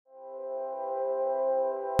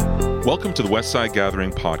Welcome to the Westside Gathering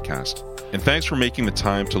podcast, and thanks for making the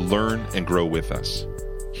time to learn and grow with us.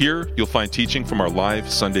 Here, you'll find teaching from our live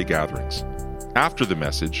Sunday gatherings. After the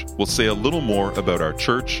message, we'll say a little more about our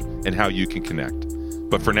church and how you can connect.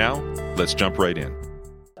 But for now, let's jump right in.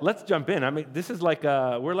 Let's jump in. I mean, this is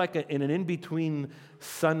we're in an in-between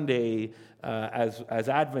Sunday as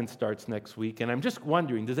Advent starts next week. And I'm just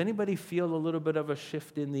wondering, does anybody feel a little bit of a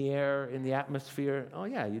shift in the air, in the atmosphere? Oh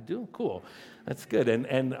yeah, you do? Cool. That's good.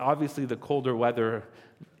 And obviously the colder weather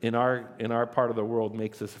in our part of the world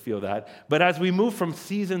makes us feel that. But as we move from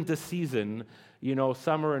season to season, you know,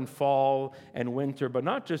 summer and fall and winter, but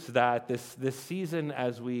not just that, this season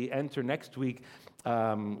as we enter next week,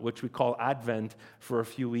 which we call Advent for a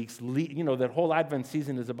few weeks. You know, that whole Advent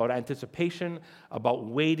season is about anticipation, about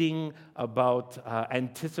waiting, about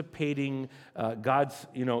anticipating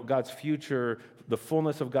God's future, the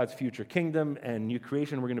fullness of God's future kingdom and new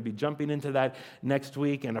creation. We're going to be jumping into that next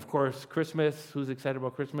week. And of course, Christmas. Who's excited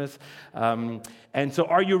about Christmas? And so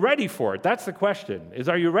are you ready for it? That's the question,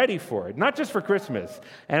 are you ready for it? Not just for Christmas.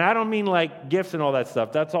 And I don't mean like gifts and all that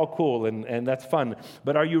stuff. That's all cool and that's fun.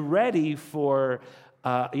 But are you ready for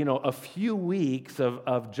a few weeks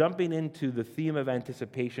of jumping into the theme of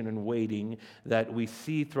anticipation and waiting that we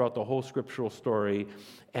see throughout the whole scriptural story?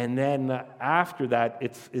 And then after that,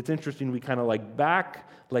 it's interesting, we kind of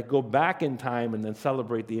go back in time and then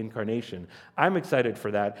celebrate the incarnation. I'm excited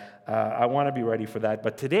for that. I want to be ready for that.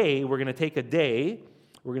 But today, we're going to take a day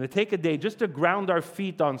just to ground our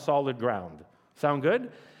feet on solid ground. Sound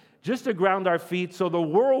good? Just to ground our feet, so the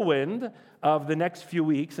whirlwind of the next few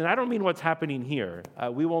weeks, and I don't mean what's happening here.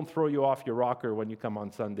 We won't throw you off your rocker when you come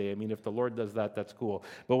on Sunday. I mean, if the Lord does that, that's cool.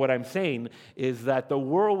 But what I'm saying is that the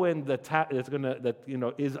whirlwind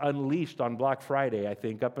is unleashed on Black Friday, I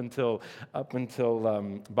think, up until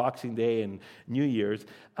Boxing Day and New Year's.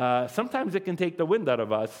 Sometimes it can take the wind out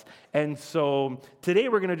of us, and so today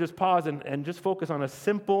we're going to just pause and just focus on a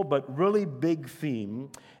simple but really big theme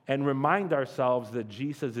and remind ourselves that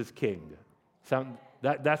Jesus is King.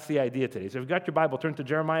 That's the idea today. So if you've got your Bible, turn to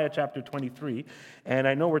Jeremiah chapter 23. And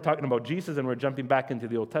I know we're talking about Jesus and we're jumping back into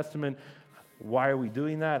the Old Testament. Why are we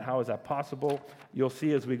doing that? How is that possible? You'll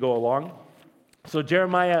see as we go along. So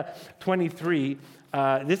Jeremiah 23,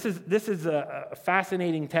 this is a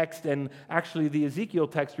fascinating text. And actually the Ezekiel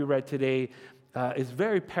text we read today is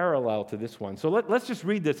very parallel to this one. So let's just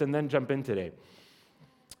read this and then jump in today.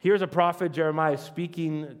 Here's a prophet, Jeremiah,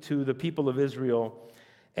 speaking to the people of Israel.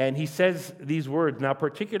 And he says these words, now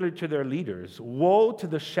particularly to their leaders: "Woe to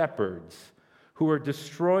the shepherds who are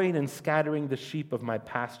destroying and scattering the sheep of my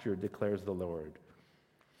pasture, declares the Lord.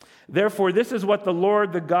 Therefore, this is what the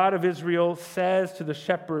Lord, the God of Israel, says to the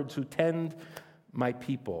shepherds who tend my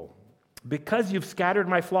people. Because you've scattered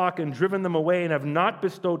my flock and driven them away and have not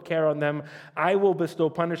bestowed care on them, I will bestow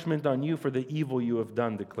punishment on you for the evil you have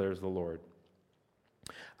done, declares the Lord.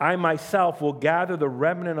 I myself will gather the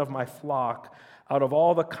remnant of my flock out of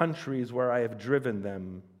all the countries where I have driven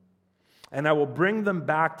them, and I will bring them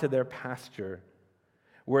back to their pasture,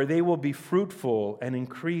 where they will be fruitful and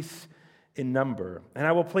increase in number. And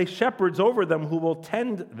I will place shepherds over them who will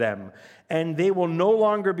tend them, and they will no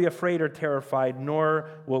longer be afraid or terrified, nor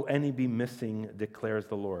will any be missing, declares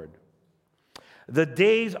the Lord. The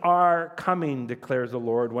days are coming, declares the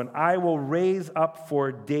Lord, when I will raise up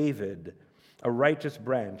for David a righteous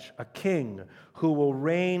branch, a king who will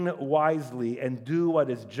reign wisely and do what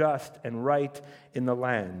is just and right in the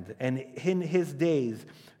land. And in his days,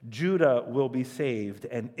 Judah will be saved,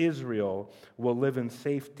 and Israel will live in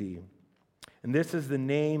safety. And this is the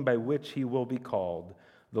name by which he will be called,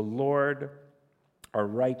 the Lord, our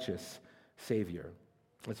righteous Savior."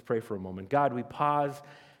 Let's pray for a moment. God, we pause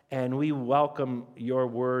and we welcome your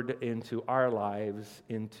word into our lives,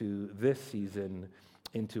 into this season,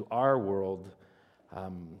 into our world,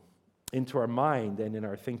 into our mind and in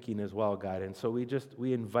our thinking as well, God. And so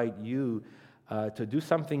we invite you to do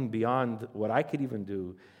something beyond what I could even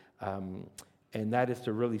do, and that is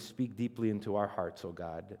to really speak deeply into our hearts, oh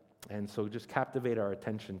God. And so just captivate our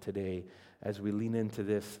attention today as we lean into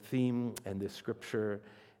this theme and this scripture,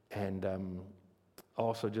 and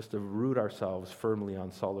also just to root ourselves firmly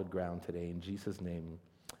on solid ground today. In Jesus' name,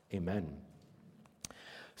 amen.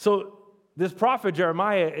 So this prophet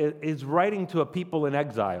Jeremiah is writing to a people in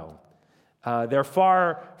exile. They're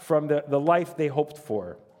far from the life they hoped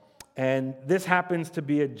for. And this happens to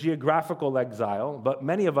be a geographical exile, but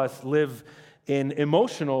many of us live in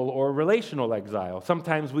emotional or relational exile.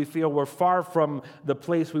 Sometimes we feel we're far from the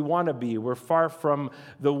place we want to be. We're far from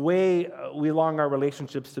the way we long our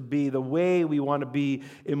relationships to be, the way we want to be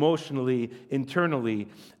emotionally, internally.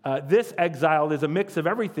 This exile is a mix of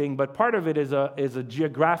everything, but part of it is a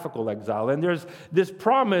geographical exile. And there's this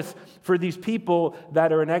promise for these people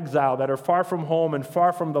that are in exile, that are far from home and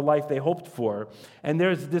far from the life they hoped for. And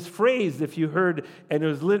there's this phrase, if you heard, and it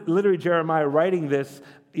was literally Jeremiah writing this,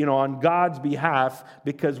 on God's behalf,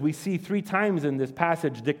 because we see 3 times in this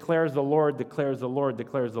passage, declares the Lord, declares the Lord,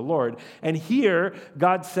 declares the Lord. And here,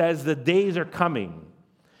 God says, the days are coming.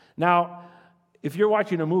 Now, if you're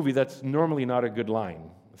watching a movie, that's normally not a good line.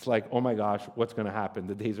 It's like, oh my gosh, what's going to happen?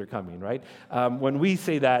 The days are coming, right? When we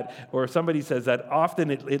say that, or somebody says that,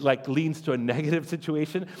 often it like leans to a negative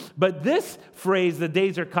situation. But this phrase, the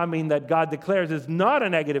days are coming, that God declares, is not a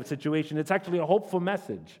negative situation. It's actually a hopeful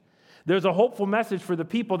message. There's a hopeful message for the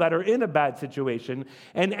people that are in a bad situation,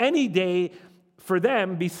 and any day for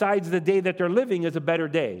them, besides the day that they're living, is a better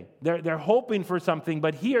day. They're hoping for something,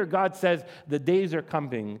 but here God says the days are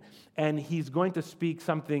coming, and He's going to speak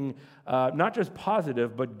something not just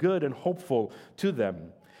positive, but good and hopeful to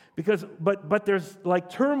them. But there's like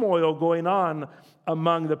turmoil going on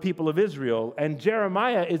among the people of Israel, and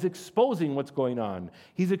Jeremiah is exposing what's going on.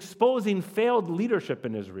 He's exposing failed leadership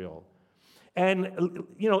in Israel. And,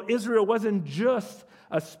 Israel wasn't just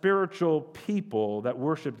a spiritual people that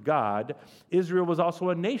worshiped God. Israel was also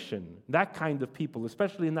a nation, that kind of people,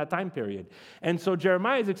 especially in that time period. And so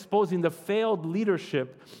Jeremiah is exposing the failed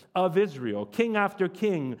leadership of Israel. King after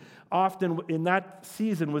king, often in that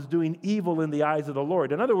season, was doing evil in the eyes of the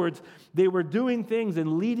Lord. In other words, they were doing things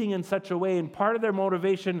and leading in such a way, and part of their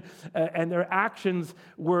motivation and their actions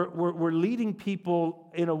were leading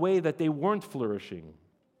people in a way that they weren't flourishing.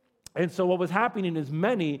 And so what was happening is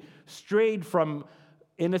many strayed from,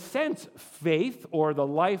 in a sense, faith, or the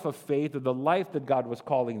life of faith, or the life that God was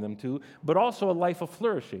calling them to, but also a life of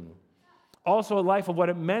flourishing. Also a life of what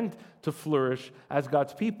it meant to flourish as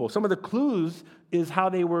God's people. Some of the clues is how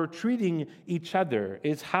they were treating each other,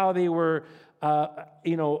 is how they were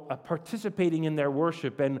participating in their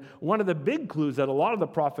worship. And one of the big clues that a lot of the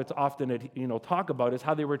prophets often talk about is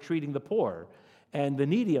how they were treating the poor and the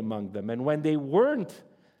needy among them. And when they weren't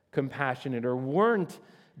compassionate or weren't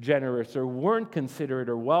generous or weren't considerate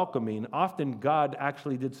or welcoming, often God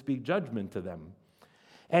actually did speak judgment to them.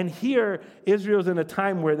 And here, Israel's in a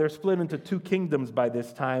time where they're split into 2 kingdoms by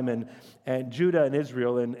this time, and Judah and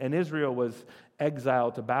Israel, and Israel was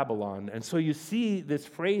exiled to Babylon. And so you see this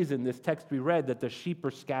phrase in this text we read, that the sheep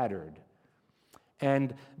are scattered.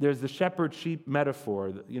 And there's the shepherd-sheep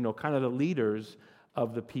metaphor, kind of the leaders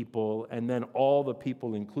of the people, and then all the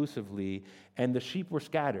people inclusively, and the sheep were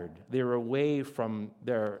scattered. They were away from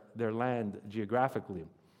their land geographically.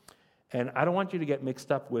 And I don't want you to get mixed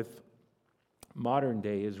up with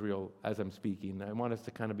modern-day Israel as I'm speaking. I want us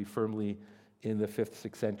to kind of be firmly in the 5th,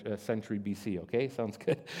 6th century BC, okay? Sounds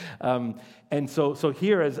good. And so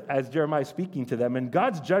here, as Jeremiah is speaking to them, and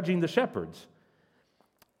God's judging the shepherds.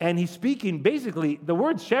 And he's speaking, basically, the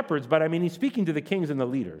word's shepherds, but he's speaking to the kings and the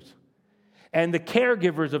leaders and the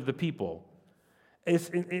caregivers of the people.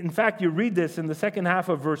 In fact, you read this in the second half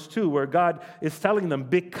of verse 2, where God is telling them,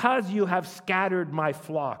 because you have scattered my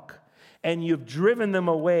flock, and you've driven them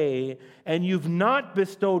away, and you've not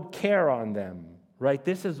bestowed care on them, right?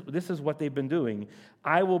 This is what they've been doing.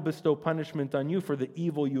 I will bestow punishment on you for the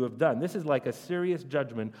evil you have done. This is like a serious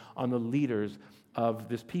judgment on the leaders of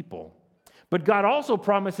this people. But God also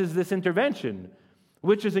promises this intervention,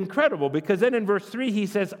 which is incredible, because then in verse 3 he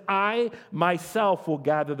says, I myself will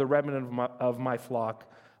gather the remnant of my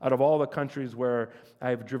flock out of all the countries where I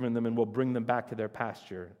have driven them, and will bring them back to their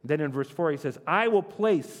pasture. Then in verse 4 he says, I will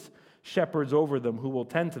place shepherds over them who will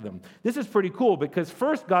tend to them. This is pretty cool, because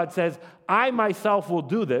first God says, I myself will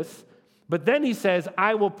do this, but then he says,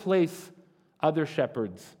 I will place other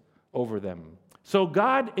shepherds over them. So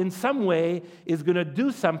God, in some way, is going to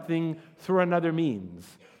do something through another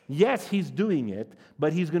means. Yes, he's doing it,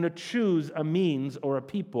 but he's going to choose a means or a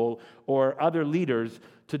people or other leaders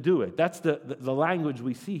to do it. That's the language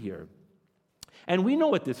we see here. And we know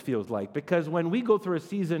what this feels like, because when we go through a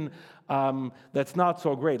season that's not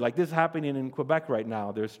so great, like this is happening in Quebec right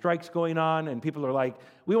now, there's strikes going on, and people are like,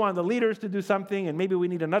 we want the leaders to do something, and maybe we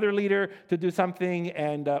need another leader to do something,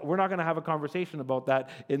 and we're not going to have a conversation about that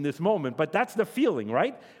in this moment, but that's the feeling,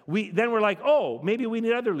 right? Then we're like, oh, maybe we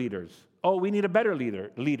need other leaders. Oh, we need a better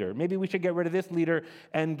leader. Maybe we should get rid of this leader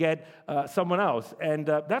and get someone else. And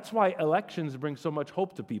that's why elections bring so much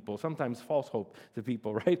hope to people, sometimes false hope to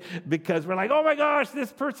people, right? Because we're like, oh my gosh,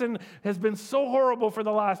 this person has been so horrible for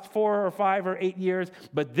the last 4 or 5 or 8 years,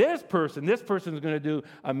 but this person is going to do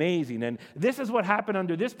amazing. And this is what happened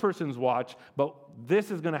under this person's watch, but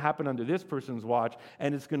this is going to happen under this person's watch,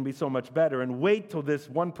 and it's going to be so much better. And wait till this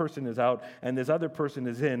one person is out and this other person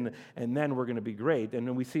is in, and then we're going to be great. And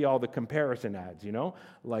then we see all the comparison ads,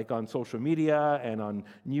 like on social media and on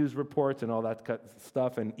news reports and all that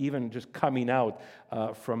stuff, and even just coming out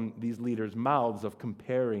from these leaders' mouths of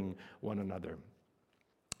comparing one another.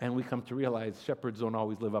 And we come to realize shepherds don't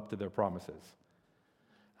always live up to their promises.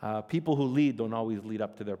 People who lead don't always lead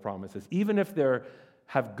up to their promises. Even if they're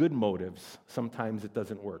have good motives, sometimes it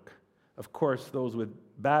doesn't work. Of course, those with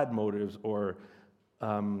bad motives or,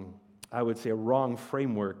 I would say, a wrong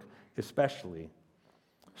framework especially.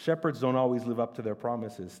 Shepherds don't always live up to their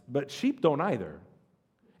promises, but sheep don't either.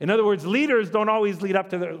 In other words, leaders don't always live up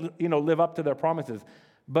to their promises,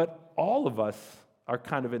 but all of us are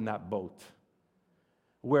kind of in that boat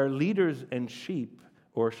where leaders and sheep,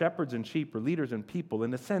 or shepherds and sheep, or leaders and people,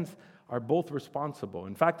 in a sense, are both responsible.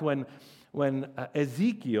 In fact, when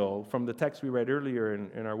Ezekiel, from the text we read earlier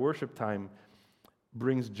in our worship time,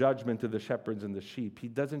 brings judgment to the shepherds and the sheep, he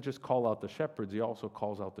doesn't just call out the shepherds, he also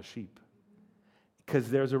calls out the sheep. Because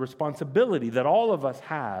there's a responsibility that all of us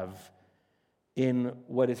have in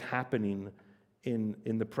what is happening in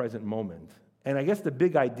the present moment. And I guess the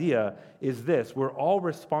big idea is this: we're all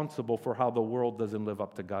responsible for how the world doesn't live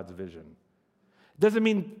up to God's vision. Doesn't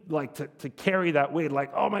mean like to carry that weight,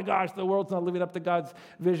 like, oh my gosh, the world's not living up to God's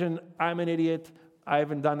vision. I'm an idiot. I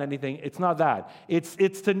haven't done anything. It's not that. It's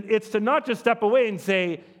to not just step away and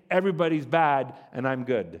say, everybody's bad and I'm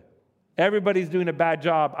good. Everybody's doing a bad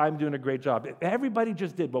job. I'm doing a great job. If everybody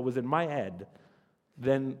just did what was in my head,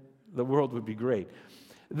 then the world would be great.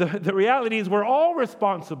 The reality is we're all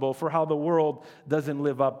responsible for how the world doesn't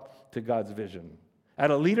live up to God's vision,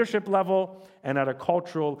 at a leadership level and at a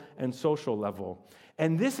cultural and social level.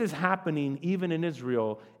 And this is happening even in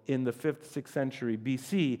Israel in the 5th, 6th century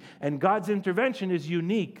BC. And God's intervention is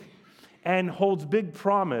unique and holds big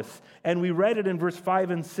promise. And we read it in verse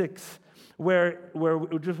 5 and 6, where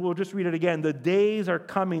we'll just read it again. The days are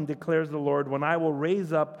coming, declares the Lord, when I will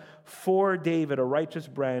raise up for David a righteous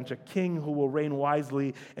branch, a king who will reign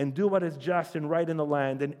wisely and do what is just and right in the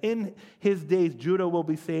land. And in his days, Judah will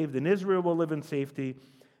be saved and Israel will live in safety.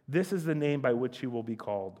 This is the name by which he will be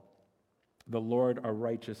called, the Lord, our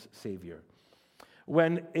righteous Savior.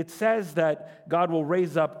 When it says that God will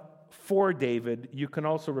raise up for David, you can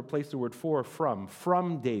also replace the word for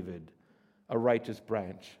from David, a righteous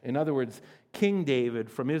branch. In other words, King David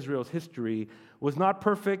from Israel's history was not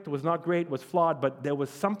perfect, was not great, was flawed, but there was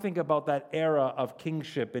something about that era of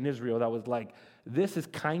kingship in Israel that was like, this is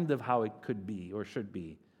kind of how it could be or should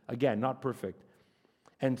be. Again, not perfect.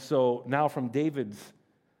 And so now from David's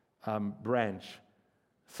branch,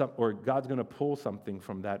 God's going to pull something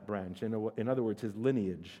from that branch. In other words, his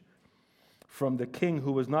lineage. From the king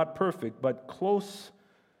who was not perfect, but close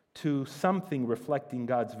to something reflecting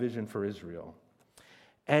God's vision for Israel.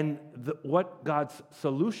 And what God's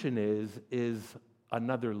solution is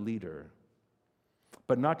another leader.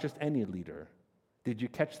 But not just any leader. Did you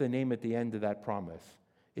catch the name at the end of that promise?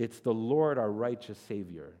 It's the Lord, our righteous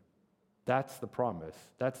Savior. That's the promise.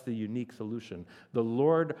 That's the unique solution. The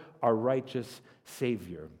Lord, our righteous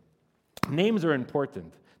Savior. Names are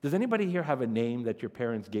important. Does anybody here have a name that your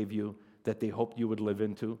parents gave you that they hoped you would live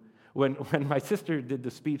into? When my sister did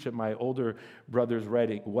the speech at my older brother's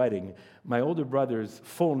wedding, my older brother's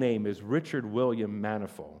full name is Richard William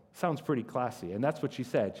Manifold. Sounds pretty classy, and that's what she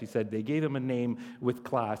said. She said they gave him a name with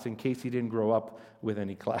class in case he didn't grow up with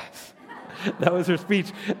any class. That was her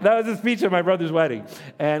speech. That was the speech at my brother's wedding.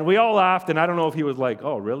 And we all laughed, and I don't know if he was like,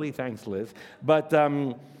 oh, really? Thanks, Liz. But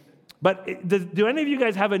do any of you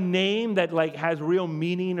guys have a name that like has real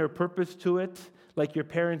meaning or purpose to it? Like your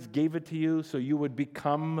parents gave it to you so you would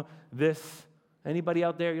become this? Anybody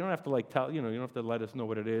out there? You don't have to like tell, you don't have to let us know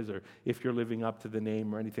what it is or if you're living up to the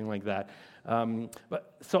name or anything like that.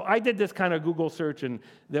 So I did this kind of Google search, and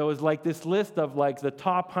there was like this list of like the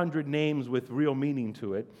top 100 names with real meaning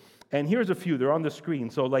to it. And here's a few. They're on the screen.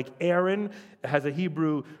 So like Aaron has a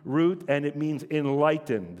Hebrew root, and it means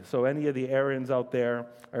enlightened. So any of the Aarons out there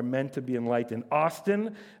are meant to be enlightened.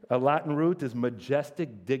 Austin, a Latin root, is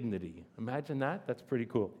majestic dignity. Imagine that. That's pretty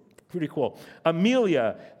cool. Pretty cool.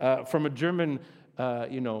 Amelia, from a German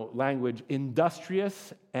language,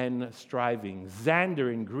 industrious and striving.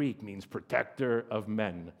 Xander in Greek means protector of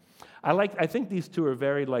men. I think these two are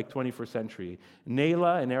very like 21st century.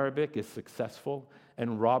 Nayla in Arabic is successful,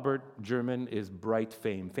 and Robert, German, is bright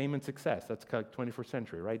fame. Fame and success, that's kind of 21st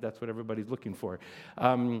century, right? That's what everybody's looking for.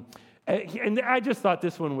 And I just thought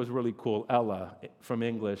this one was really cool. Ella, from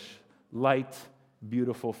English, light,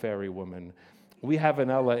 beautiful fairy woman. We have an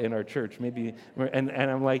Ella in our church, maybe, and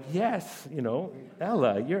I'm like, yes,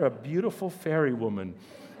 Ella, you're a beautiful fairy woman.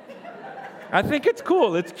 I think it's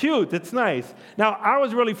cool, it's cute, it's nice. Now, I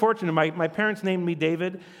was really fortunate. My parents named me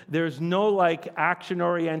David. There's no like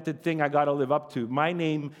action-oriented thing I got to live up to. My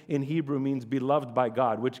name in Hebrew means beloved by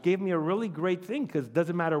God, which gave me a really great thing because it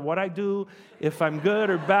doesn't matter what I do, if I'm good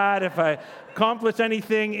or bad, if I accomplish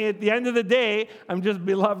anything, at the end of the day, I'm just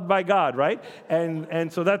beloved by God, right?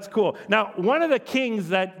 And so that's cool. Now, one of the kings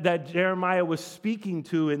that Jeremiah was speaking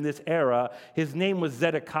to in this era, his name was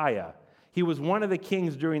Zedekiah. He was one of the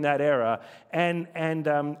kings during that era, and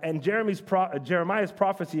Jeremiah's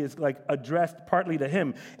prophecy is like addressed partly to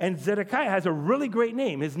him. And Zedekiah has a really great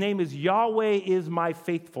name. His name is Yahweh is my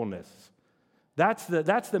faithfulness. That's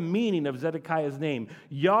the meaning of Zedekiah's name.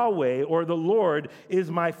 Yahweh, or the Lord, is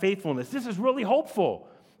my faithfulness. This is really hopeful.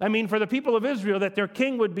 I mean, for the people of Israel, that their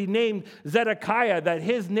king would be named Zedekiah, that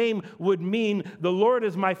his name would mean the Lord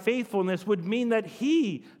is my faithfulness, would mean that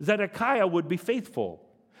he, Zedekiah, would be faithful.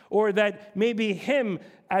 Or that maybe him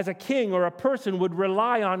as a king or a person would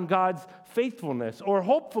rely on God's faithfulness. Or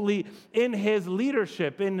hopefully in his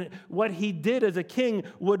leadership, in what he did as a king,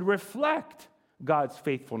 would reflect God's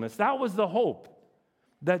faithfulness. That was the hope,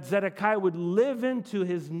 that Zedekiah would live into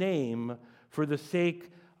his name for the sake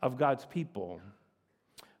of God's people.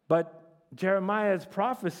 But Jeremiah's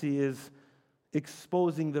prophecy is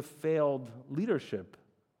exposing the failed leadership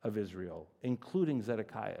of Israel, including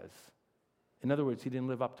Zedekiah's. In other words, he didn't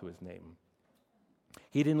live up to his name.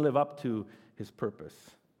 He didn't live up to his purpose.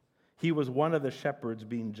 He was one of the shepherds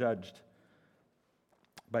being judged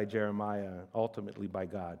by Jeremiah, ultimately by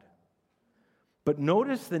God. But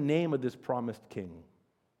notice the name of this promised king.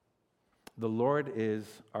 The Lord is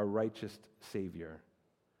our righteous Savior.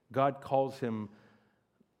 God calls him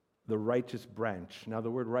the righteous branch. Now,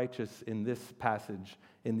 the word righteous in this passage,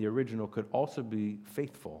 in the original, could also be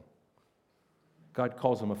faithful. God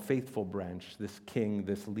calls him a faithful branch, this king,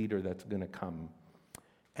 this leader that's going to come.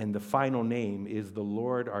 And the final name is the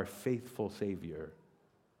Lord, our faithful Savior.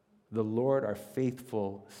 The Lord, our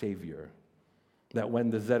faithful Savior. That when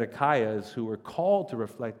the Zedekiahs, who were called to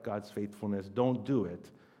reflect God's faithfulness, don't do it,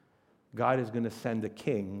 God is going to send a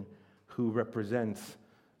king who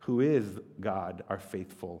is God, our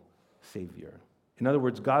faithful Savior. In other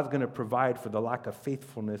words, God's going to provide for the lack of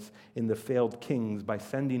faithfulness in the failed kings by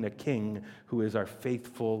sending a king who is our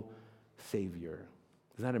faithful Savior.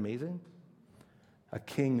 Isn't that amazing? A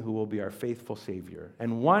king who will be our faithful Savior.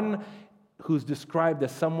 And one who's described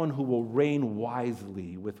as someone who will reign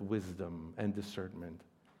wisely with wisdom and discernment.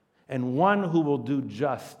 And one who will do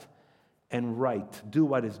just and right, do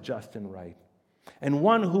what is just and right. And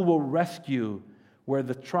one who will rescue where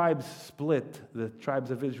the tribes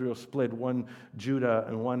of Israel split, one Judah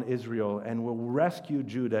and one Israel, and will rescue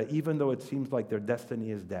Judah even though it seems like their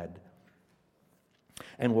destiny is dead.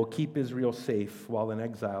 And will keep Israel safe while in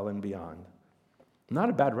exile and beyond. Not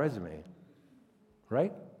a bad resume,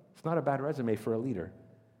 right? It's not a bad resume for a leader.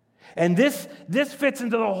 And this fits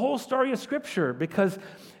into the whole story of Scripture, because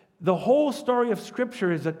the whole story of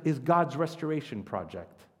Scripture is God's restoration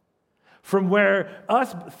project. From where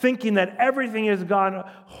us thinking that everything has gone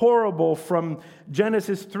horrible from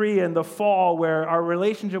Genesis 3 and the fall, where our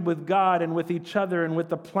relationship with God and with each other and with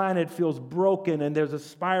the planet feels broken, and there's a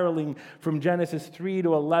spiraling from Genesis 3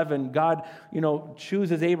 to 11. God,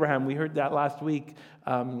 chooses Abraham. We heard that last week,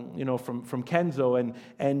 from Kenzo,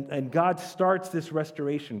 and God starts this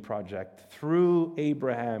restoration project through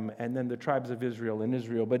Abraham and then the tribes of Israel and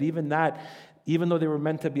Israel. But even though they were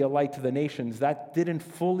meant to be a light to the nations, that didn't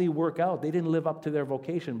fully work out. They didn't live up to their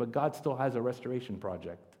vocation, but God still has a restoration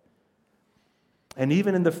project. And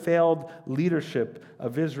even in the failed leadership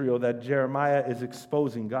of Israel that Jeremiah is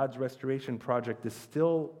exposing, God's restoration project is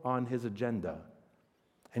still on his agenda.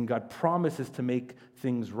 And God promises to make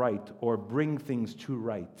things right or bring things to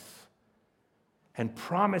rights. And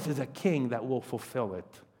promises a king that will fulfill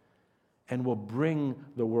it. And will bring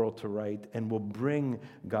the world to right, and will bring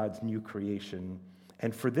God's new creation.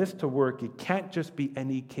 And for this to work, it can't just be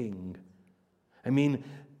any king. I mean,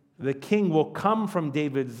 the king will come from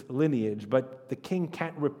David's lineage, but the king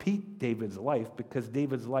can't repeat David's life because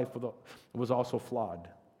David's life was also flawed.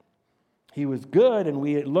 He was good, and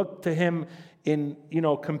we looked to him in,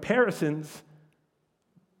 comparisons,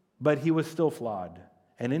 but he was still flawed.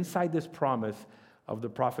 And inside this promise of the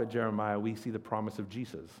prophet Jeremiah, we see the promise of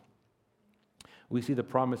Jesus. We see the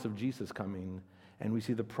promise of Jesus coming, and we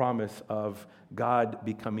see the promise of God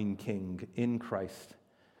becoming king in Christ.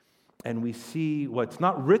 And we see what's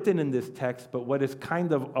not written in this text, but what is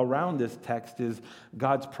kind of around this text is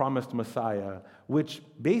God's promised Messiah, which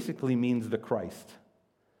basically means the Christ.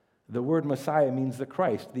 The word Messiah means the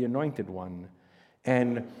Christ, the anointed one.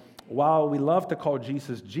 And while we love to call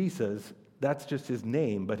Jesus Jesus, that's just his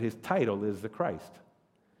name, but his title is the Christ.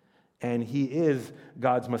 And he is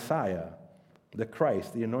God's Messiah, the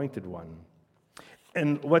Christ, the anointed one.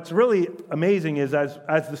 And what's really amazing is as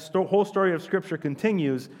the whole story of Scripture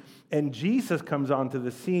continues, and Jesus comes onto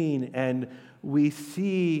the scene, and we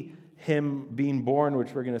see him being born,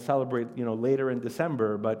 which we're going to celebrate, later in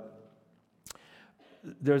December. But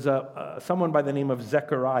there's someone by the name of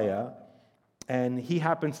Zechariah, and he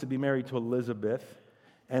happens to be married to Elizabeth,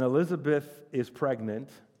 and Elizabeth is pregnant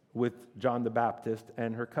with John the Baptist,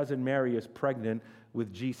 and her cousin Mary is pregnant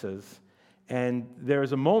with Jesus. And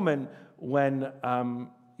there's a moment when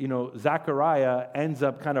Zechariah ends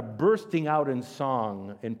up kind of bursting out in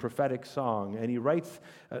song, in prophetic song. And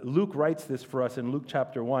Luke writes this for us in Luke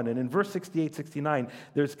chapter 1. And in verse 68, 69,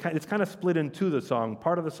 it's kind of split in two, the song.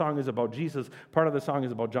 Part of the song is about Jesus. Part of the song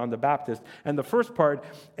is about John the Baptist. And the first part,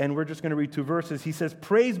 and we're just going to read 2 verses, he says,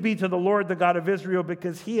 "Praise be to the Lord, the God of Israel,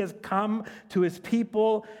 because he has come to his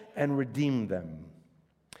people and redeemed them.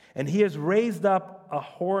 And he has raised up a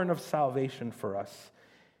horn of salvation for us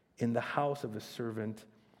in the house of his servant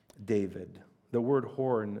David." The word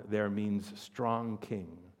horn there means strong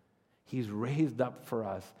king. He's raised up for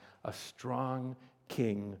us a strong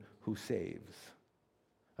king who saves.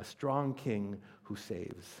 A strong king who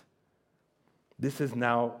saves. This is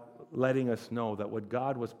now letting us know that what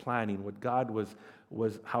God was planning,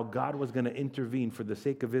 how God was going to intervene for the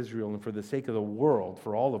sake of Israel and for the sake of the world,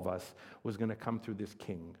 for all of us, was going to come through this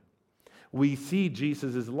king. We see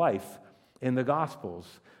Jesus' life in the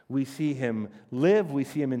Gospels. We see him live, we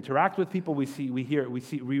see him interact with people, we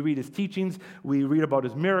read his teachings, we read about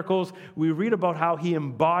his miracles, we read about how he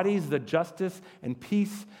embodies the justice and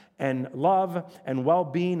peace and love and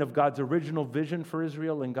well-being of God's original vision for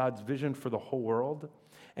Israel and God's vision for the whole world.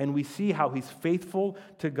 And we see how he's faithful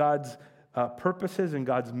to God's purposes and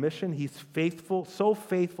God's mission. He's faithful, so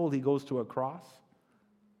faithful he goes to a cross.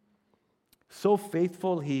 So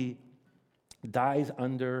faithful he dies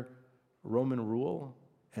under Roman rule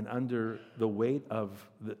and under the weight of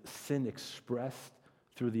the sin expressed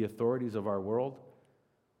through the authorities of our world.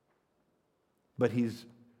 But he's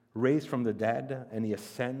raised from the dead and he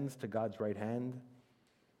ascends to God's right hand.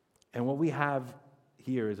 And what we have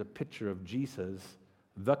here is a picture of Jesus,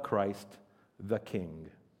 the Christ, the King.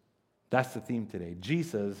 That's the theme today.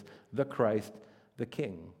 Jesus, the Christ, the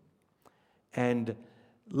King. And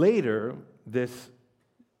later, this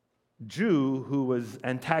Jew who was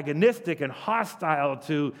antagonistic and hostile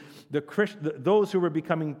to those who were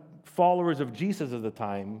becoming followers of Jesus at the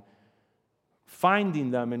time, finding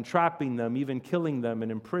them, entrapping them, even killing them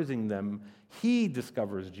and imprisoning them, he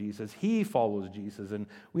discovers Jesus. He follows Jesus, and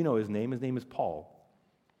we know his name. His name is Paul.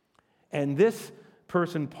 And this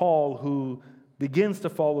person, Paul, who begins to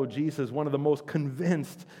follow Jesus, one of the most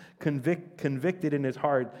convicted in his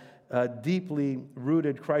heart, deeply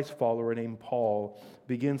rooted Christ follower named Paul,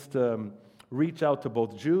 begins to reach out to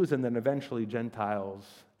both Jews and then eventually Gentiles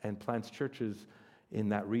and plants churches in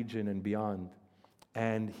that region and beyond.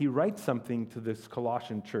 And he writes something to this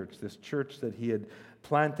Colossian church, this church that he had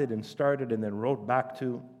planted and started and then wrote back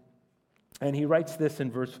to. And he writes this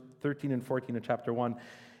in verse 13 and 14 of chapter 1.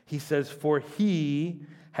 He says, "For he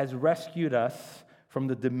has rescued us from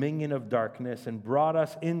the dominion of darkness and brought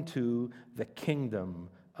us into the kingdom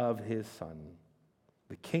of his Son,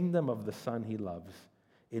 the kingdom of the Son he loves,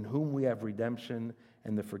 in whom we have redemption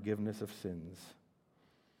and the forgiveness of sins."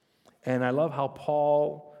 And I love how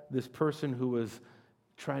Paul, this person who was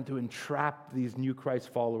trying to entrap these new Christ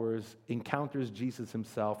followers, encounters Jesus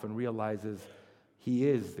himself and realizes he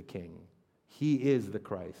is the King. He is the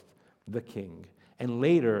Christ, the King. And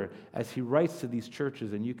later, as he writes to these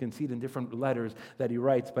churches, and you can see it in different letters that he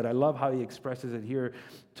writes, but I love how he expresses it here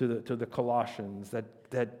to the Colossians,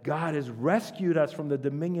 that God has rescued us from the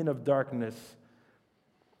dominion of darkness,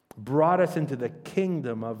 brought us into the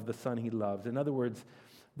kingdom of the Son he loves. In other words,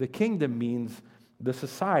 the kingdom means the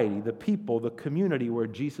society, the people, the community where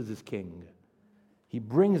Jesus is king. He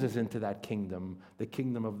brings us into that kingdom, the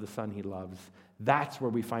kingdom of the Son he loves. That's where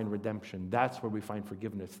we find redemption. That's where we find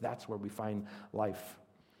forgiveness. That's where we find life.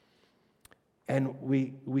 And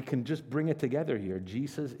we can just bring it together here.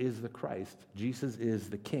 Jesus is the Christ. Jesus is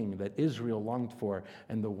the King that Israel longed for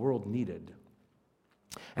and the world needed.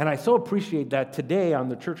 And I so appreciate that today on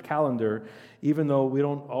the church calendar, even though we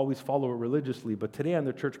don't always follow it religiously, but today on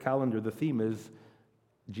the church calendar, the theme is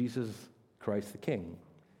Jesus Christ the King.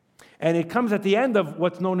 And it comes at the end of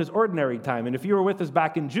what's known as ordinary time. And if you were with us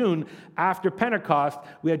back in June, after Pentecost,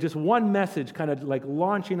 we had just one message kind of like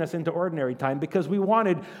launching us into ordinary time because we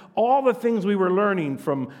wanted all the things we were learning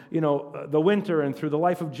from, the winter and through the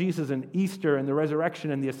life of Jesus and Easter and the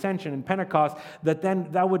resurrection and the ascension and Pentecost,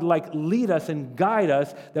 that would like lead us and guide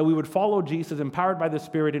us, that we would follow Jesus empowered by the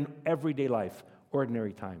Spirit in everyday life,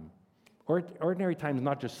 ordinary time. Ordinary time is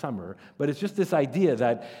not just summer, but it's just this idea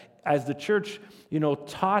that as the church,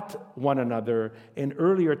 taught one another in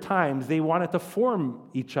earlier times, they wanted to form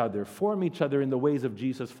each other in the ways of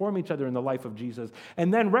Jesus, form each other in the life of Jesus,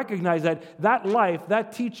 and then recognize that life,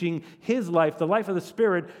 that teaching, his life, the life of the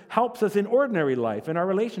Spirit, helps us in ordinary life, in our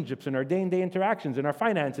relationships, in our day-to-day interactions, in our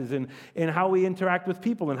finances, in how we interact with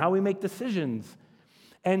people, and how we make decisions.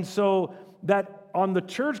 And so that on the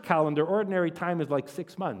church calendar, ordinary time is like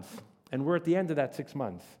 6 months, and we're at the end of that 6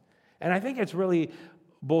 months. And I think it's really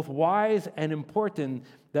both wise and important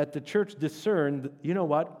that the church discerned,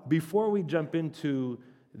 before we jump into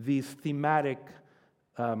these thematic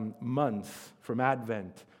months from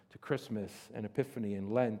Advent to Christmas and Epiphany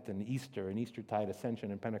and Lent and Eastertide,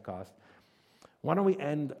 Ascension and Pentecost, why don't we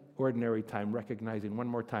end ordinary time recognizing one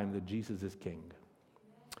more time that Jesus is King,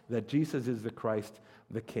 that Jesus is the Christ,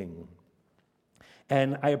 the King.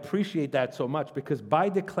 And I appreciate that so much because by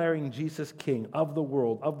declaring Jesus King of the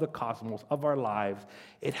world, of the cosmos, of our lives,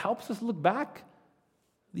 it helps us look back,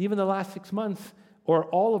 even the last 6 months, or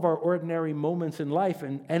all of our ordinary moments in life,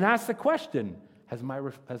 and ask the question, has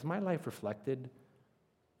my life reflected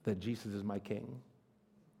that Jesus is my King?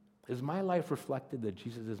 Is my life reflected that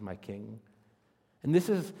Jesus is my King? And this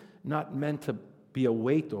is not meant to be a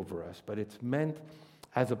weight over us, but it's meant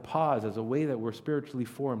as a pause, as a way that we're spiritually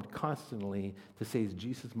formed constantly to say, is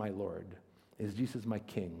Jesus my Lord? Is Jesus my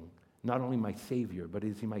King? Not only my Savior, but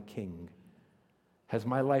is he my King? Has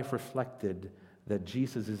my life reflected that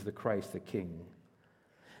Jesus is the Christ, the King?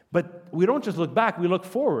 But we don't just look back, we look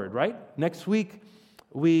forward, right? Next week,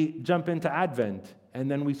 we jump into Advent,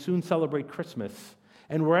 and then we soon celebrate Christmas.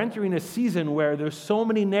 And we're entering a season where there's so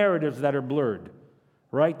many narratives that are blurred,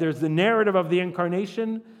 right? There's the narrative of the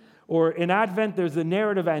incarnation, or in Advent, there's the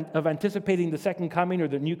narrative of anticipating the second coming or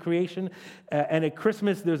the new creation. And at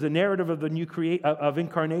Christmas, there's a narrative of the of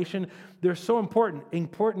incarnation. They're so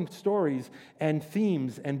important stories and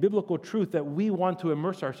themes and biblical truth that we want to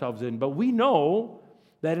immerse ourselves in. But we know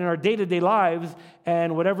that in our day-to-day lives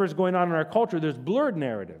and whatever is going on in our culture, there's blurred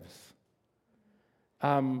narratives.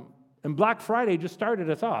 And Black Friday just started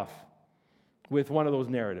us off with one of those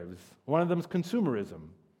narratives. One of them is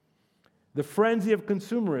consumerism. The frenzy of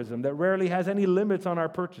consumerism that rarely has any limits on our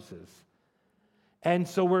purchases. And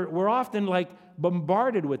so we're often like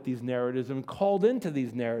bombarded with these narratives and called into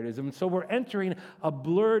these narratives. And so we're entering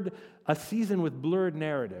a season with blurred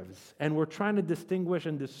narratives. And we're trying to distinguish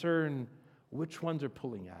and discern which ones are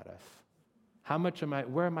pulling at us.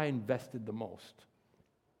 Where am I invested the most?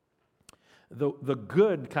 The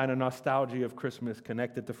good kind of nostalgia of Christmas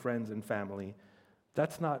connected to friends and family,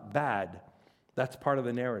 that's not bad. That's part of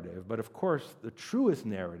the narrative. But of course, the truest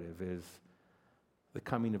narrative is the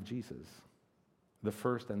coming of Jesus, the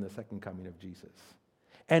first and the second coming of Jesus.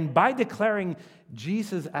 And by declaring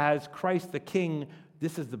Jesus as Christ the King,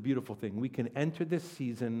 this is the beautiful thing. We can enter this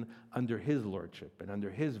season under his lordship and under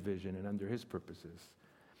his vision and under his purposes.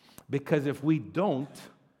 Because if we don't,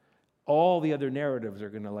 all the other narratives are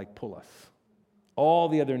going to pull us. All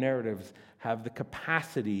the other narratives have the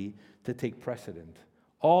capacity to take precedent.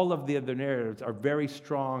 All of the other narratives are very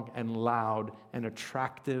strong and loud and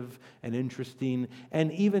attractive and interesting,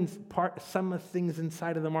 and even some of the things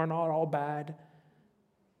inside of them are not all bad.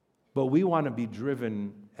 But we want to be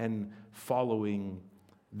driven and following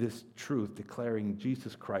this truth, declaring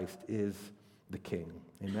Jesus Christ is the King.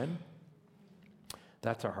 Amen?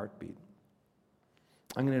 That's our heartbeat.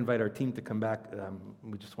 I'm going to invite our team to come back.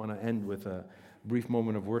 We just want to end with a brief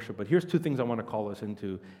moment of worship. But here's 2 things I want to call us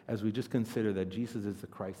into as we just consider that Jesus is the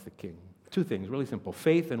Christ, the King. 2 things, really simple.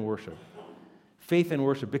 Faith and worship. Faith and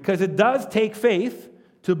worship. Because it does take faith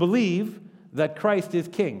to believe that Christ is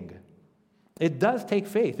King. It does take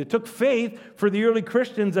faith. It took faith for the early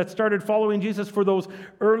Christians that started following Jesus, for those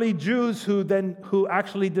early Jews who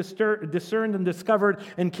actually discerned and discovered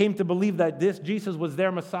and came to believe that this Jesus was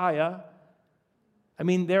their Messiah. I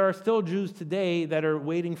mean, there are still Jews today that are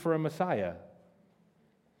waiting for a Messiah.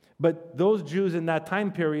 But those Jews in that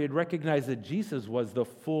time period recognized that Jesus was the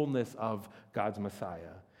fullness of God's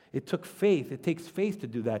Messiah. It took faith. It takes faith to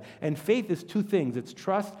do that. And faith is 2 things. It's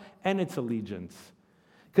trust and it's allegiance.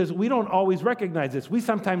 Because we don't always recognize this. We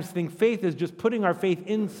sometimes think faith is just putting our faith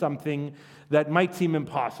in something that might seem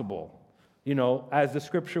impossible. As the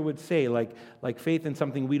scripture would say, like faith in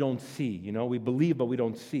something we don't see. We believe, but we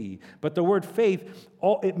don't see. But the word faith,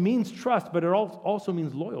 it means trust, but it also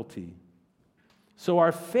means loyalty. So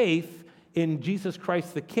our faith in Jesus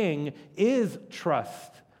Christ the King is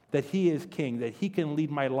trust that he is king, that he can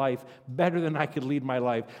lead my life better than I could lead my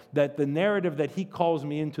life, that the narrative that he calls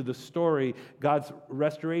me into, the story, God's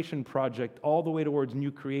restoration project, all the way towards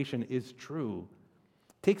new creation is true.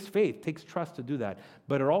 Takes faith, takes trust to do that,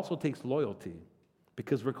 but it also takes loyalty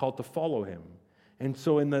because we're called to follow him. And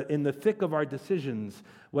so in the thick of our decisions,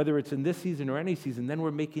 whether it's in this season or any season, then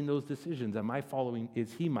we're making those decisions. Am I following,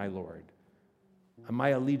 is he my Lord? Am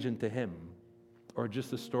I allegiant to him? Or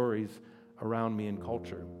just the stories around me in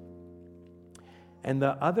culture? And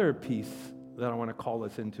the other piece that I want to call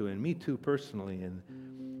us into, and me too personally,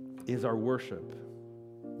 is our worship.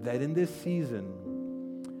 That in this season,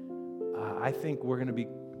 I think we're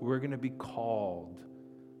going to be called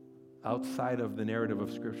outside of the narrative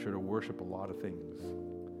of Scripture to worship a lot of things,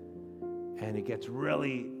 and it gets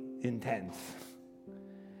really intense.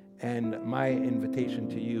 And my invitation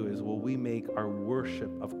to you is: will we make our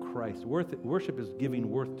worship of Christ? Worship is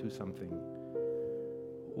giving worth to something.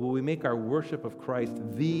 Will we make our worship of Christ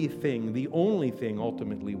the thing, the only thing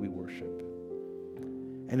ultimately we worship?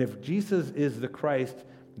 And if Jesus is the Christ,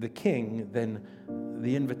 the King, then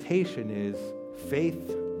the invitation is faith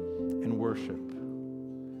and worship.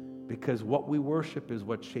 Because what we worship is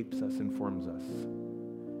what shapes us and forms us.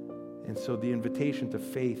 And so the invitation to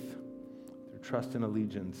faith, through trust and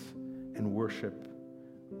allegiance, and worship,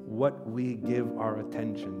 what we give our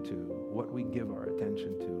attention to.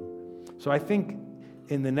 So I think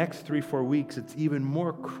in the next 3-4 weeks, it's even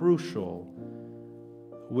more crucial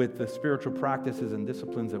with the spiritual practices and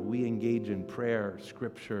disciplines that we engage in: prayer,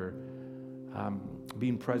 scripture,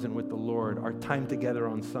 being present with the Lord, our time together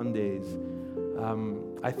on Sundays.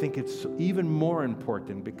 I think it's even more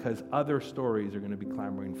important because other stories are going to be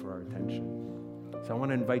clamoring for our attention. So I want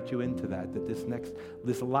to invite you into that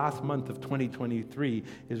this last month of 2023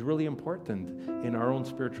 is really important in our own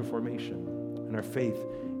spiritual formation, in our faith,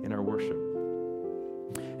 in our worship.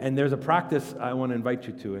 And there's a practice I want to invite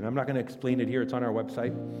you to, and I'm not going to explain it here. It's on our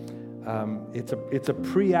website. It's a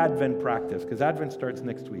pre-Advent practice because Advent starts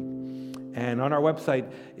next week. And on our website,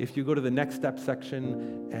 if you go to the next step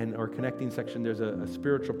section or connecting section, there's a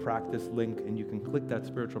spiritual practice link, and you can click that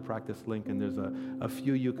spiritual practice link, and there's a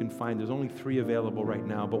few you can find. There's only 3 available right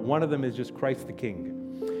now, but one of them is just Christ the King.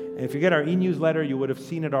 And if you get our e-newsletter, you would have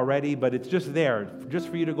seen it already, but it's just there, just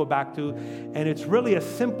for you to go back to. And it's really a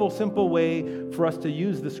simple way for us to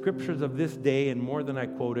use the scriptures of this day, and more than I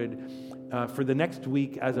quoted, for the next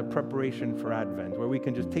week as a preparation for Advent, where we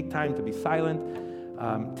can just take time to be silent,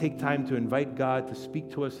 take time to invite God to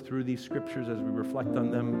speak to us through these scriptures as we reflect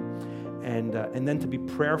on them, and then to be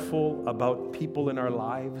prayerful about people in our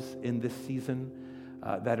lives in this season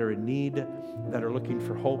that are in need, that are looking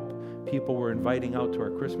for hope, people we're inviting out to our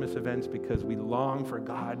Christmas events because we long for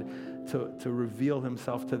God to reveal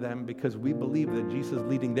himself to them, because we believe that Jesus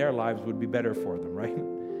leading their lives would be better for them, right?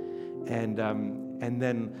 And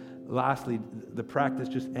then lastly, the practice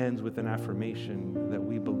just ends with an affirmation that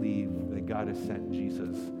we believe that God has sent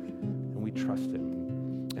Jesus and we trust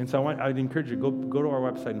him. And so I'd encourage you, go to our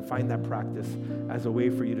website and find that practice as a way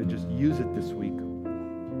for you to just use it this week.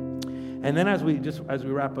 And then as we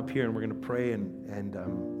wrap up here, and we're going to pray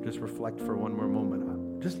and just reflect for one more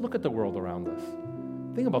moment, just look at the world around us.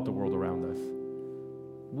 Think about the world around us.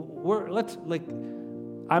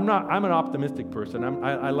 I'm an optimistic person.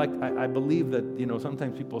 I believe that,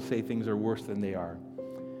 sometimes people say things are worse than they are.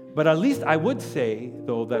 But at least I would say,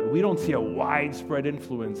 though, that we don't see a widespread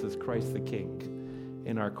influence as Christ the King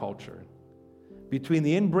in our culture. Between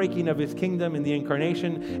the inbreaking of his kingdom in the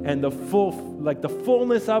incarnation and the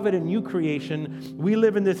fullness of it in new creation, we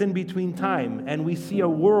live in this in-between time, and we see a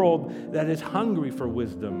world that is hungry for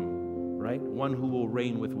wisdom, right? One who will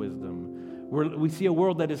reign with wisdom. We see a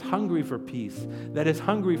world that is hungry for peace, that is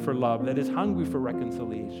hungry for love, that is hungry for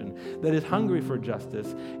reconciliation, that is hungry for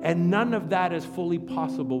justice, and none of that is fully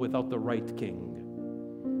possible without the right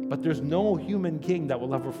king. But there's no human king that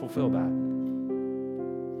will ever fulfill that.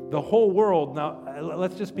 The whole world, now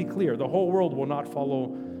let's just be clear, the whole world will not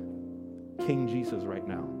follow King Jesus right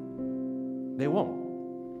now. They won't.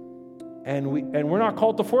 And we're not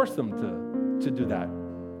called to force them to do that.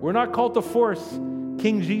 We're not called to force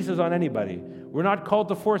King Jesus on anybody. We're not called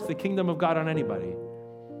to force the kingdom of God on anybody.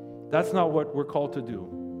 That's not what we're called to do.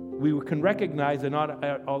 We can recognize that not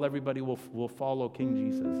everybody will follow King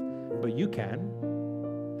Jesus, but you can,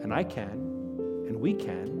 and I can, And we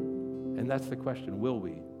can. And that's the question. Will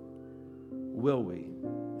we? Will we?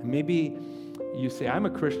 And maybe you say, I'm a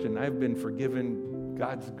Christian. I've been forgiven.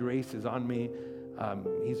 God's grace is on me.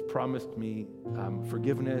 He's promised me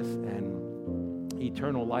forgiveness and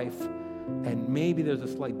eternal life. And maybe there's a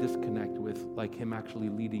slight disconnect with like him actually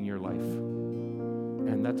leading your life.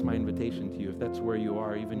 And that's my invitation to you. If that's where you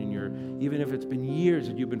are, even if it's been years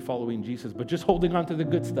that you've been following Jesus, but just holding on to the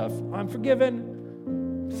good stuff. I'm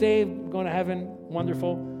forgiven, saved, going to heaven,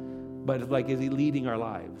 wonderful. But it's like, is he leading our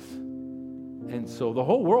lives? And so the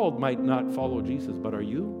whole world might not follow Jesus, but are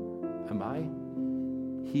you? Am I?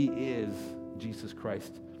 He is Jesus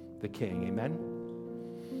Christ, the King. Amen?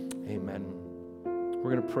 Amen. We're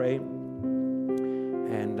going to pray,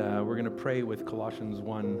 and we're going to pray with Colossians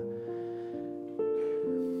 1.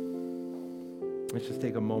 Let's just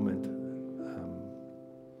take a moment.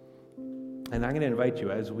 And I'm going to invite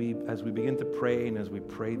you, as we begin to pray, and as we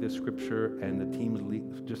pray the scripture, and the team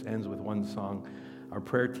just ends with one song, our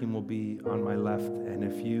prayer team will be on my left. And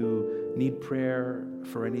if you need prayer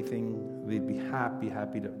for anything, they'd be happy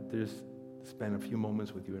to just spend a few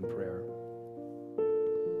moments with you in prayer.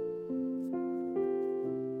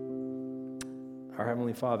 Our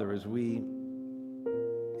Heavenly Father, as we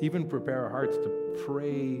even prepare our hearts to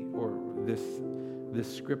pray or this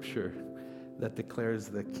scripture that declares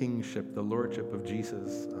the kingship, the lordship of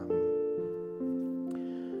Jesus,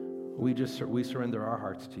 we surrender our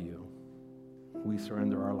hearts to you. We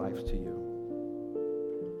surrender our lives to you.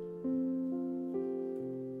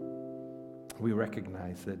 We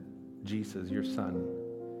recognize that Jesus, your Son,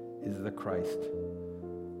 is the Christ,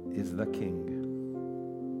 is the King.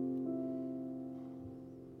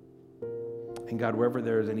 And God, wherever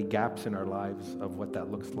there is any gaps in our lives of what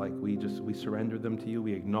that looks like, we surrender them to you.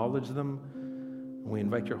 We acknowledge them. And we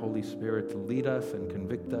invite your Holy Spirit to lead us and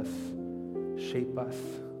convict us, shape us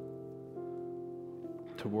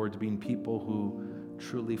towards being people who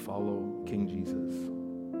truly follow King Jesus.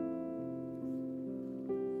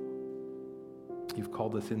 You've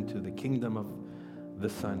called us into the kingdom of the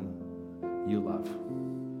Son you love.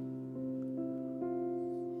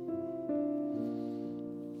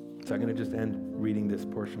 So I'm going to just end reading this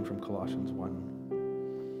portion from Colossians 1.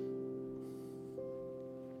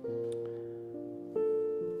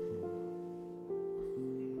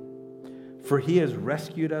 For he has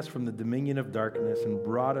rescued us from the dominion of darkness and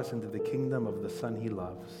brought us into the kingdom of the Son he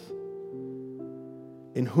loves,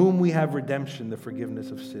 in whom we have redemption, the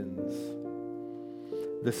forgiveness of sins.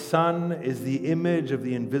 The Son is the image of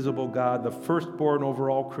the invisible God, the firstborn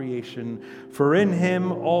over all creation. For in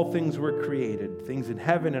him all things were created, things in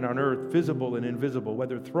heaven and on earth, visible and invisible,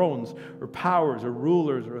 whether thrones or powers or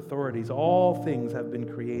rulers or authorities. All things have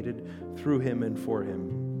been created through him and for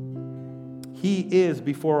him. He is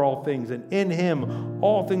before all things, and in him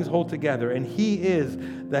all things hold together. And he is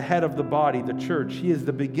the head of the body, the church. He is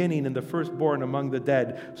the beginning and the firstborn among the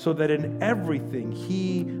dead, so that in everything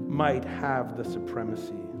he might have the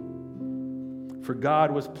supremacy. For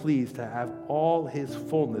God was pleased to have all his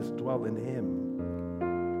fullness dwell in him,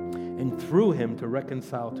 and through him to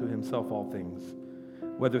reconcile to himself all things,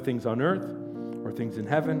 whether things on earth or things in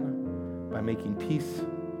heaven, by making peace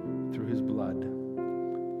through his blood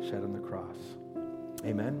shed on the cross.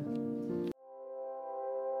 Amen.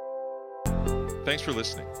 Thanks for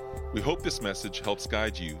listening. We hope this message helps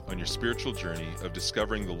guide you on your spiritual journey of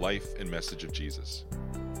discovering the life and message of Jesus.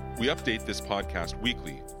 We update this podcast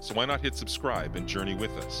weekly, so why not hit subscribe and journey with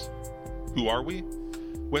us? Who are we?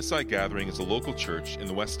 Westside Gathering is a local church in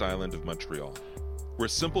the West Island of Montreal. We're a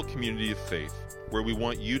simple community of faith where we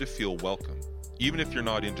want you to feel welcome, even if you're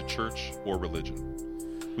not into church or religion.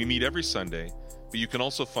 We meet every Sunday, but you can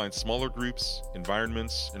also find smaller groups,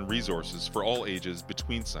 environments, and resources for all ages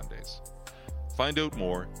between Sundays. Find out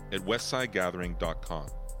more at westsidegathering.com.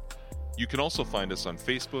 You can also find us on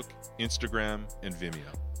Facebook, Instagram, and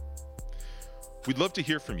Vimeo. We'd love to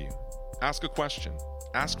hear from you. Ask a question,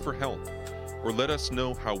 ask for help, or let us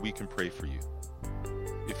know how we can pray for you.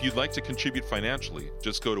 If you'd like to contribute financially,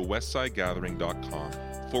 just go to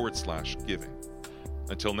westsidegathering.com/giving.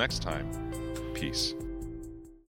 Until next time, peace.